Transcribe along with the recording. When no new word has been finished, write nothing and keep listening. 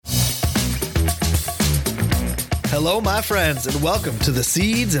Hello, my friends, and welcome to the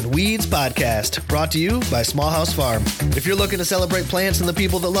Seeds and Weeds podcast, brought to you by Small House Farm. If you're looking to celebrate plants and the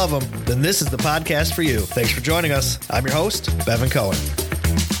people that love them, then this is the podcast for you. Thanks for joining us. I'm your host, Bevan Cohen.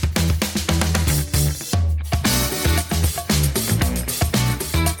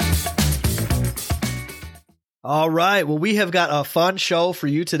 All right, well, we have got a fun show for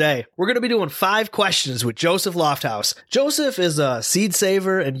you today. We're going to be doing 5 questions with Joseph Lofthouse. Joseph is a seed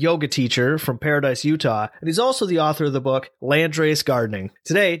saver and yoga teacher from Paradise, Utah, and he's also the author of the book Landrace Gardening.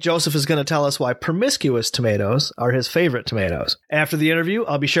 Today, Joseph is going to tell us why promiscuous tomatoes are his favorite tomatoes. After the interview,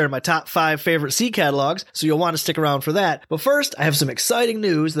 I'll be sharing my top 5 favorite seed catalogs, so you'll want to stick around for that. But first, I have some exciting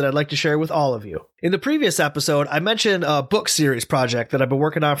news that I'd like to share with all of you. In the previous episode, I mentioned a book series project that I've been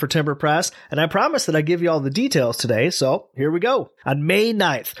working on for Timber Press, and I promised that I'd give you all the details today, so here we go. On May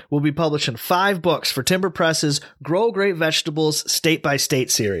 9th, we'll be publishing 5 books for Timber Press's Grow Great Vegetables State by State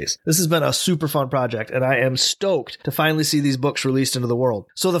series. This has been a super fun project, and I am stoked to finally see these books released into the world.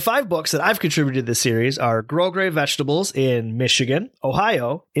 So the 5 books that I've contributed to this series are Grow Great Vegetables in Michigan,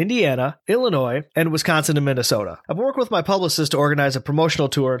 Ohio, Indiana, Illinois, and Wisconsin and Minnesota. I've been working with my publicist to organize a promotional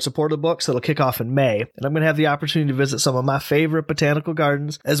tour in support of the books that'll kick off in May, and I'm going to have the opportunity to visit some of my favorite botanical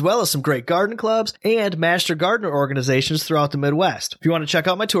gardens, as well as some great garden clubs and master gardener organizations throughout the Midwest. If you want to check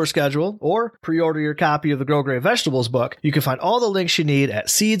out my tour schedule or pre-order your copy of the Grow Great Vegetables book, you can find all the links you need at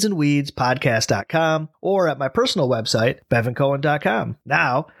seedsandweedspodcast.com or at my personal website, bevancohen.com.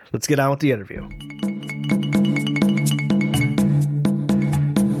 Now, let's get on with the interview.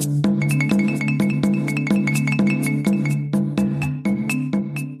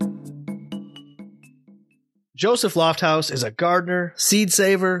 Joseph Lofthouse is a gardener, seed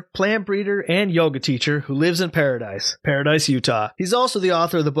saver, plant breeder, and yoga teacher who lives in Paradise, Utah. He's also the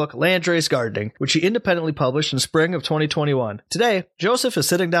author of the book Landrace Gardening, which he independently published in spring of 2021. Today, Joseph is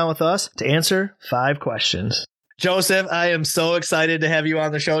sitting down with us to answer 5 questions. Joseph, I am so excited to have you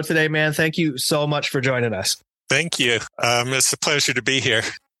on the show today, man. Thank you so much for joining us. Thank you. It's a pleasure to be here.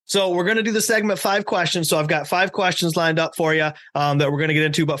 So we're going to do the segment 5 questions. So I've got 5 questions lined up for you that we're going to get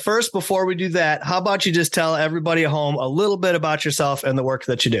into. But first, before we do that, how about you just tell everybody at home a little bit about yourself and the work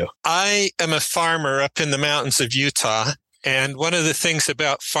that you do? I am a farmer up in the mountains of Utah. And one of the things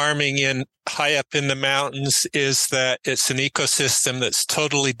about farming high up in the mountains is that it's an ecosystem that's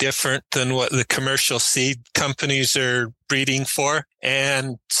totally different than what the commercial seed companies are breeding for.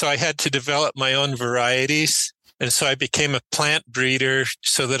 And so I had to develop my own varieties. And so I became a plant breeder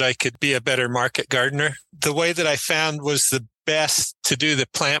so that I could be a better market gardener. The way that I found was the best to do the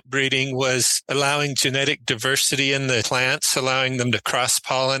plant breeding was allowing genetic diversity in the plants, allowing them to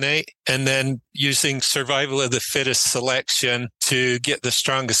cross-pollinate, and then using survival of the fittest selection to get the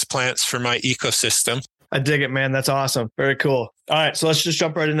strongest plants for my ecosystem. I dig it, man. That's awesome. Very cool. All right, so let's just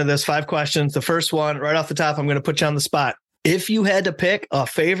jump right into this. 5 questions. The first one, right off the top, I'm going to put you on the spot. If you had to pick a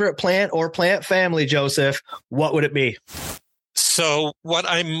favorite plant or plant family, Joseph, what would it be? So what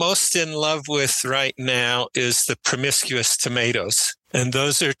I'm most in love with right now is the promiscuous tomatoes. And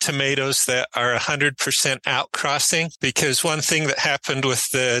those are tomatoes that are 100% outcrossing, because one thing that happened with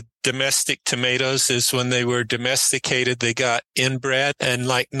the domestic tomatoes is when they were domesticated, they got inbred, and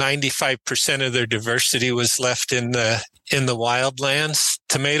like 95% of their diversity was left in the wildlands.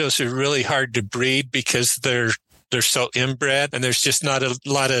 Tomatoes are really hard to breed because they're so inbred, and there's just not a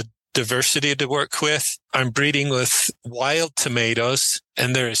lot of diversity to work with. I'm breeding with wild tomatoes,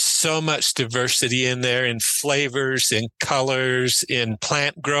 and there is so much diversity in there in flavors, in colors, in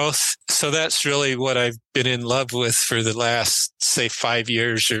plant growth. So that's really what I've been in love with for the last, say, 5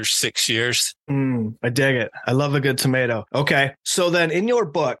 years or 6 years. I dig it. I love a good tomato. Okay. So then in your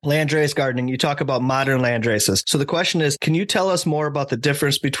book, Landrace Gardening, you talk about modern landraces. So the question is, can you tell us more about the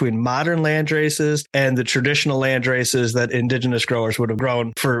difference between modern landraces and the traditional landraces that indigenous growers would have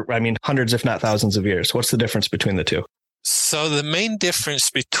grown for, hundreds, if not thousands of years? What's the difference between the two? So the main difference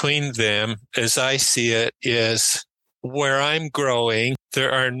between them, as I see it, is where I'm growing,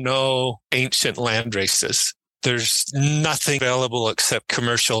 there are no ancient landraces. There's nothing available except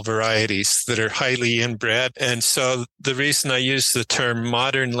commercial varieties that are highly inbred. And so the reason I use the term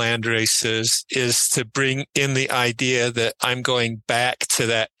modern land races is to bring in the idea that I'm going back to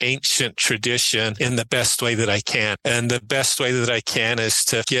that ancient tradition in the best way that I can. And the best way that I can is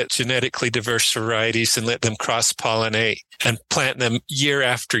to get genetically diverse varieties and let them cross-pollinate and plant them year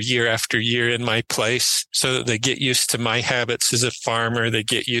after year after year in my place so that they get used to my habits as a farmer. They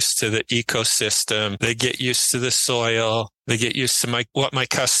get used to the ecosystem. They get used to the soil. They get used to what my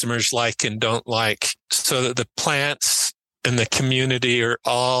customers like and don't like, so that the plants and the community are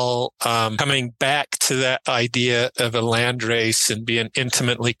all coming back to that idea of a land race and being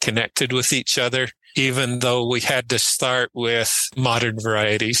intimately connected with each other. even though we had to start with modern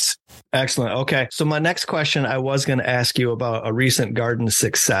varieties. Excellent. Okay. So my next question, I was going to ask you about a recent garden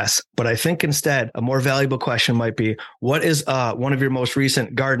success, but I think instead a more valuable question might be, what is one of your most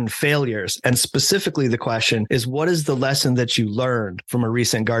recent garden failures? And specifically the question is, what is the lesson that you learned from a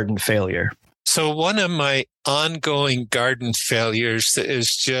recent garden failure? So one of my ongoing garden failures that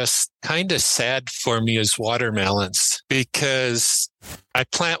is just kind of sad for me is watermelons, because I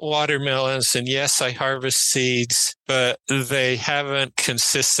plant watermelons and yes, I harvest seeds, but they haven't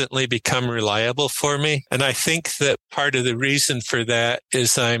consistently become reliable for me. And I think that part of the reason for that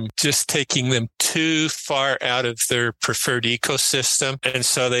is I'm just taking them too far out of their preferred ecosystem. And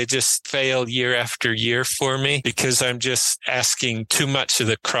so they just fail year after year for me because I'm just asking too much of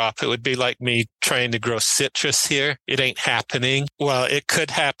the crop. It would be like me trying to grow citrus here. It ain't happening. Well, it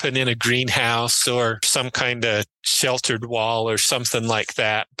could happen in a greenhouse or some kind of sheltered wall or something like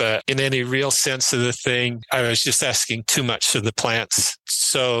that. But in any real sense of the thing, I was just asking too much of the plants.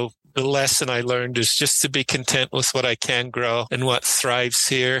 So the lesson I learned is just to be content with what I can grow and what thrives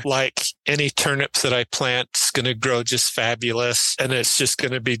here. Like any turnip that I plant is going to grow just fabulous, and it's just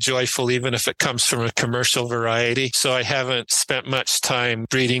going to be joyful even if it comes from a commercial variety. So I haven't spent much time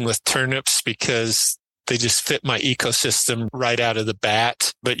breeding with turnips because they just fit my ecosystem right out of the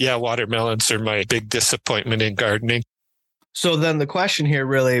bat. But yeah, watermelons are my big disappointment in gardening. So then the question here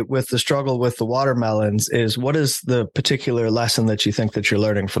really with the struggle with the watermelons is, what is the particular lesson that you think that you're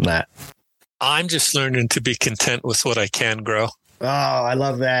learning from that? I'm just learning to be content with what I can grow. Oh, I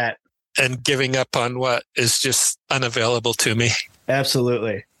love that. And giving up on what is just unavailable to me.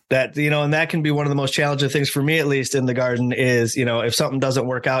 Absolutely. That, and that can be one of the most challenging things for me, at least in the garden, is, if something doesn't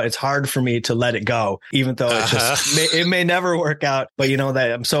work out, it's hard for me to let it go, even though it may never work out. But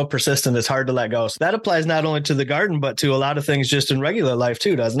that I'm so persistent, it's hard to let go. So that applies not only to the garden, but to a lot of things just in regular life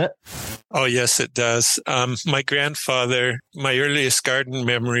too, doesn't it? Oh, yes, it does. My grandfather, my earliest garden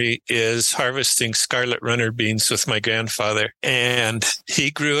memory is harvesting scarlet runner beans with my grandfather. And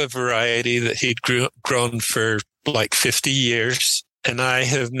he grew a variety that he'd grown for like 50 years. And I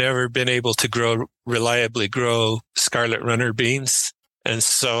have never been able to reliably grow scarlet runner beans. And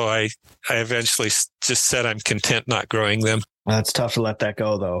so I eventually just said I'm content not growing them. Well, it's tough to let that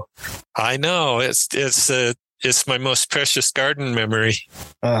go, though. I know. It's my most precious garden memory.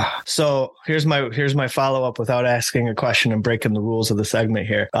 So here's my follow-up without asking a question and breaking the rules of the segment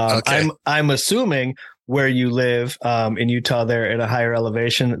here. Okay. I'm assuming where you live in Utah there at a higher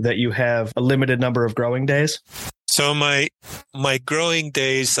elevation that you have a limited number of growing days. So my growing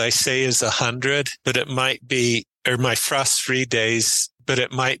days, I say, is 100, but it might be, or my frost-free days, but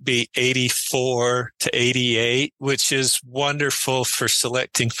it might be 84 to 88, which is wonderful for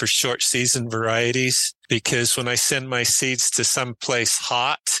selecting for short season varieties, because when I send my seeds to some place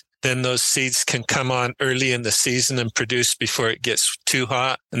hot, then those seeds can come on early in the season and produce before it gets too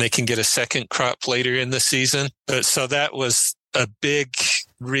hot, and they can get a second crop later in the season. So that was a big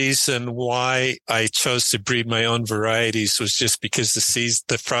reason why I chose to breed my own varieties, was just because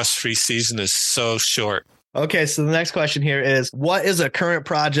the frost-free season is so short. Okay, so the next question here is, what is a current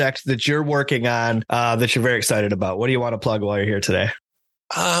project that you're working on that you're very excited about? What do you want to plug while you're here today?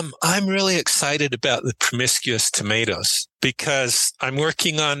 I'm really excited about the promiscuous tomatoes because I'm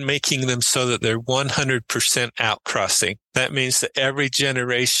working on making them so that they're 100% outcrossing. That means that every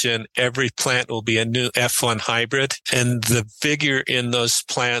generation, every plant will be a new F1 hybrid. And the vigor in those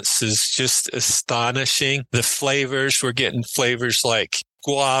plants is just astonishing. The flavors, we're getting flavors like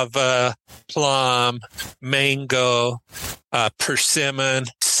guava, plum, mango, persimmon.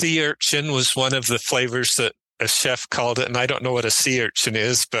 Sea urchin was one of the flavors that a chef called it, and I don't know what a sea urchin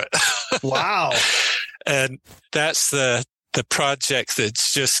is, but wow. And that's the project that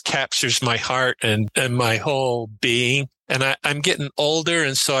just captures my heart and my whole being. And I'm getting older,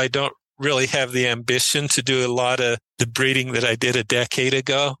 and so I don't really have the ambition to do a lot of the breeding that I did a decade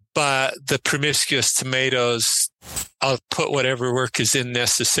ago. But the promiscuous tomatoes, I'll put whatever work is in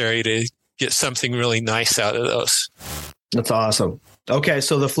necessary to get something really nice out of those. That's awesome. Okay,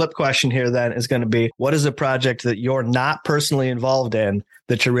 so the flip question here then is going to be, what is a project that you're not personally involved in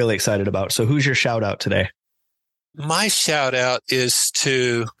that you're really excited about? So who's your shout out today? My shout out is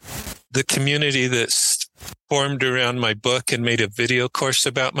to the community that's formed around my book and made a video course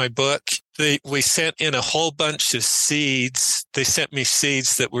about my book. We sent in a whole bunch of seeds. They sent me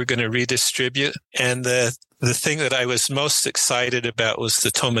seeds that we're going to redistribute. And the thing that I was most excited about was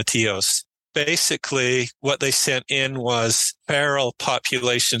the tomatillos. Basically, what they sent in was feral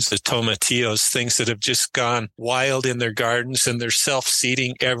populations of tomatillos, things that have just gone wild in their gardens, and they're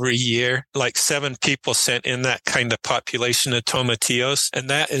self-seeding every year. Like 7 people sent in that kind of population of tomatillos, and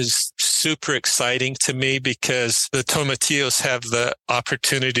that is super exciting to me because the tomatillos have the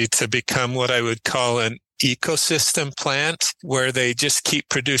opportunity to become what I would call an ecosystem plant, where they just keep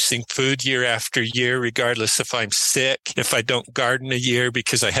producing food year after year, regardless if I'm sick, if I don't garden a year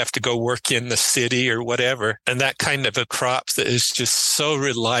because I have to go work in the city or whatever. And that kind of a crop that is just so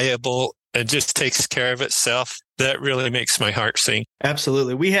reliable and just takes care of itself, that really makes my heart sing.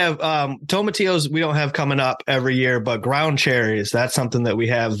 Absolutely. We have tomatillos we don't have coming up every year, but ground cherries, that's something that we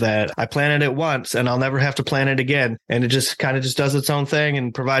have that I planted it once and I'll never have to plant it again. And it just kind of just does its own thing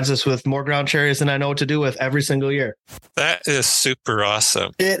and provides us with more ground cherries than I know what to do with every single year. That is super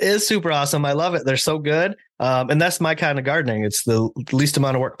awesome. It is super awesome. I love it. They're so good. And that's my kind of gardening. It's the least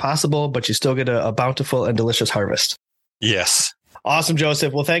amount of work possible, but you still get a bountiful and delicious harvest. Yes. Awesome,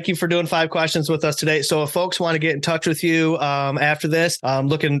 Joseph. Well, thank you for doing 5 questions with us today. So if folks want to get in touch with you after this,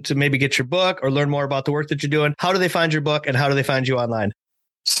 looking to maybe get your book or learn more about the work that you're doing, how do they find your book and how do they find you online?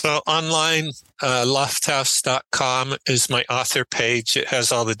 So online, lofthouse.com is my author page. It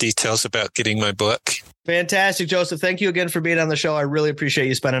has all the details about getting my book. Fantastic, Joseph. Thank you again for being on the show. I really appreciate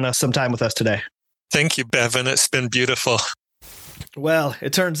you spending some time with us today. Thank you, Bevan. It's been beautiful. Well,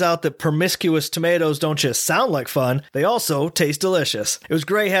 it turns out that promiscuous tomatoes don't just sound like fun, they also taste delicious. It was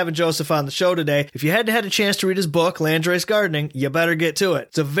great having Joseph on the show today. If you hadn't had a chance to read his book, Landrace Gardening, you better get to it.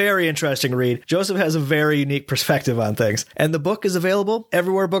 It's a very interesting read. Joseph has a very unique perspective on things. And the book is available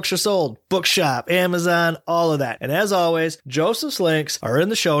everywhere books are sold. Bookshop, Amazon, all of that. And as always, Joseph's links are in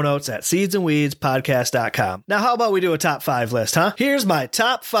the show notes at seedsandweedspodcast.com. Now, how about we do a top 5 list, huh? Here's my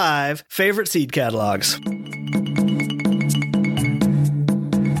top 5 favorite seed catalogs.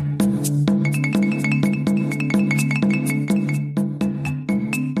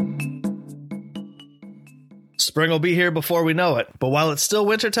 Spring will be here before we know it, but while it's still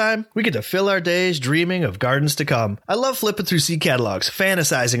wintertime, we get to fill our days dreaming of gardens to come. I love flipping through seed catalogs,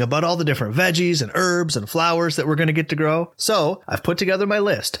 fantasizing about all the different veggies and herbs and flowers that we're going to get to grow. So I've put together my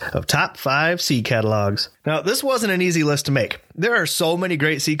list of top 5 seed catalogs. Now, this wasn't an easy list to make. There are so many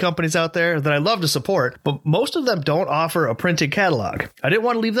great seed companies out there that I love to support, but most of them don't offer a printed catalog. I didn't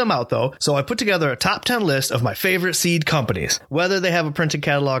want to leave them out though, so I put together a top 10 list of my favorite seed companies, whether they have a printed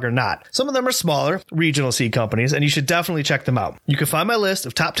catalog or not. Some of them are smaller, regional seed companies, and you should definitely check them out. You can find my list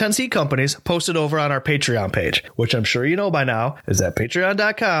of top 10 seed companies posted over on our Patreon page, which I'm sure you know by now is at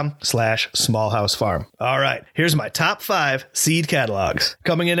patreon.com/smallhousefarm. All right, here's my top 5 seed catalogs.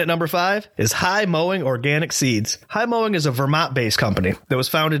 Coming in at number 5 is High Mowing Organic Seeds. High Mowing is a Vermont-based company that was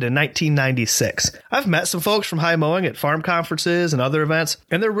founded in 1996. I've met some folks from High Mowing at farm conferences and other events,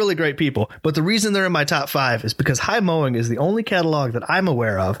 and they're really great people. But the reason they're in my top 5 is because High Mowing is the only catalog that I'm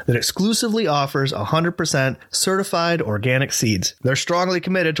aware of that exclusively offers 100% certified organic seeds. They're strongly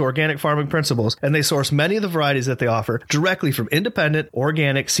committed to organic farming principles, and they source many of the varieties that they offer directly from independent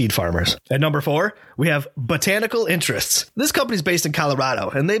organic seed farmers. At number 4, we have Botanical Interests. This company's based in Colorado,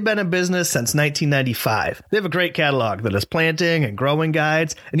 and they've been in business since 1995. They have a great catalog that has planting and growing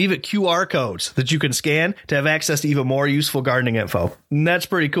guides, and even QR codes that you can scan to have access to even more useful gardening info. And that's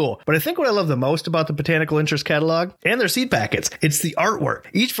pretty cool. But I think what I love the most about the Botanical Interest catalog and their seed packets, it's the artwork.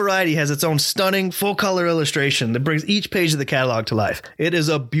 Each variety has its own stunning full-color illustration that brings each page of the catalog to life. It is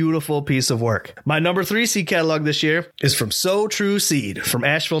a beautiful piece of work. My number 3 seed catalog this year is from So True Seed from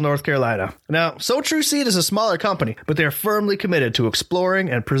Asheville, North Carolina. Now, So True Seed is a smaller company, but they are firmly committed to exploring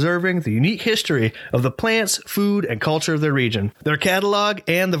and preserving the unique history of the plants, food, and culture of their region. Their catalog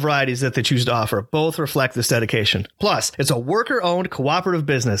and the varieties that they choose to offer both reflect this dedication. Plus, it's a worker-owned cooperative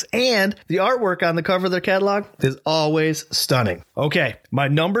business, and the artwork on the cover of their catalog is always stunning. Okay, my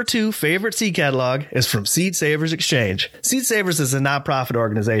number 2 favorite seed catalog is from Seed Savers Exchange. Seed Savers is a nonprofit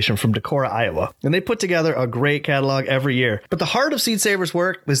organization from Decorah, Iowa, and they put together a great catalog every year. But the heart of Seed Savers'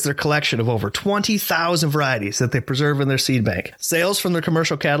 work is their collection of over 20,000 varieties that they preserve in their seed bank. Sales from their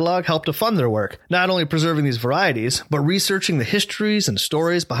commercial catalog help to fund their work, not only preserving these varieties, but researching the histories and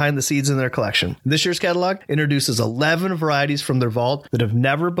stories behind the seeds in their collection. This year's catalog introduces 11 varieties from their vault that have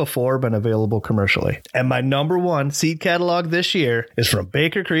never before been available commercially. And my number 1 seed catalog this year is from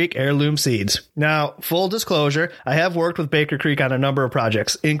Baker Creek Heirloom Seeds. Now, full disclosure, I have worked with Baker Creek on a number of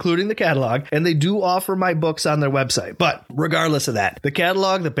projects, including the catalog, and they do offer my books on their website. But regardless of that, the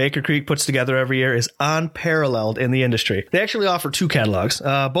catalog that Baker Creek puts together every year is unparalleled in the industry. They actually offer 2 catalogs,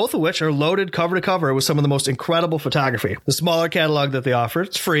 both of which are loaded cover to cover with some of the most incredible photography. The smaller catalog that they offer,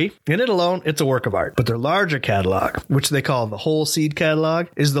 it's free. In it alone, it's a work of art. But their larger catalog, which they call the Whole Seed Catalog,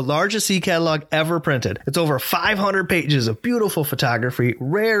 is the largest seed catalog ever printed. It's over 500 pages of beautiful photography,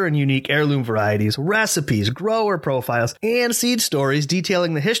 rare and unique heirloom varieties, recipes, recipes, grower profiles, and seed stories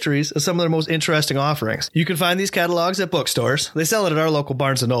detailing the histories of some of their most interesting offerings. You can find these catalogs at bookstores. They sell it at our local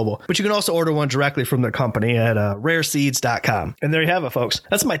Barnes & Noble, but you can also order one directly from their company at rareseeds.com. And there you have it, folks.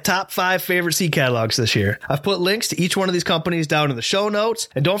 That's my top 5 favorite seed catalogs this year. I've put links to each one of these companies down in the show notes.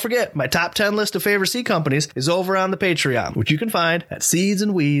 And don't forget, my top 10 list of favorite seed companies is over on the Patreon, which you can find at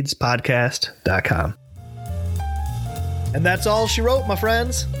seedsandweedspodcast.com. And that's all she wrote, my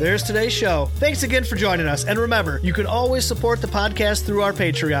friends. There's today's show. Thanks again for joining us. And remember, you can always support the podcast through our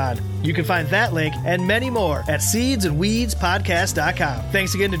Patreon. You can find that link and many more at seedsandweedspodcast.com.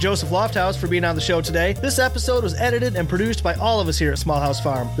 Thanks again to Joseph Lofthouse for being on the show today. This episode was edited and produced by all of us here at Small House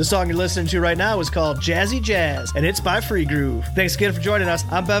Farm. The song you're listening to right now is called Jazzy Jazz, and it's by Free Groove. Thanks again for joining us.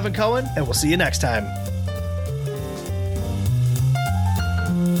 I'm Bevan Cohen, and we'll see you next time.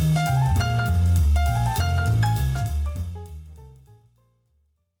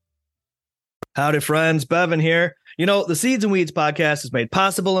 Howdy, friends. Bevan here. You know, the Seeds and Weeds podcast is made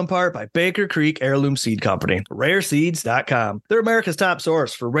possible in part by Baker Creek Heirloom Seed Company, rareseeds.com. They're America's top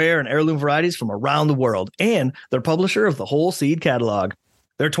source for rare and heirloom varieties from around the world, and they're publisher of the whole seed catalog.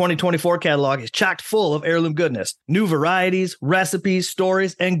 Their 2024 catalog is chock full of heirloom goodness, new varieties, recipes,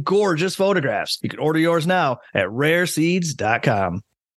 stories, and gorgeous photographs. You can order yours now at rareseeds.com.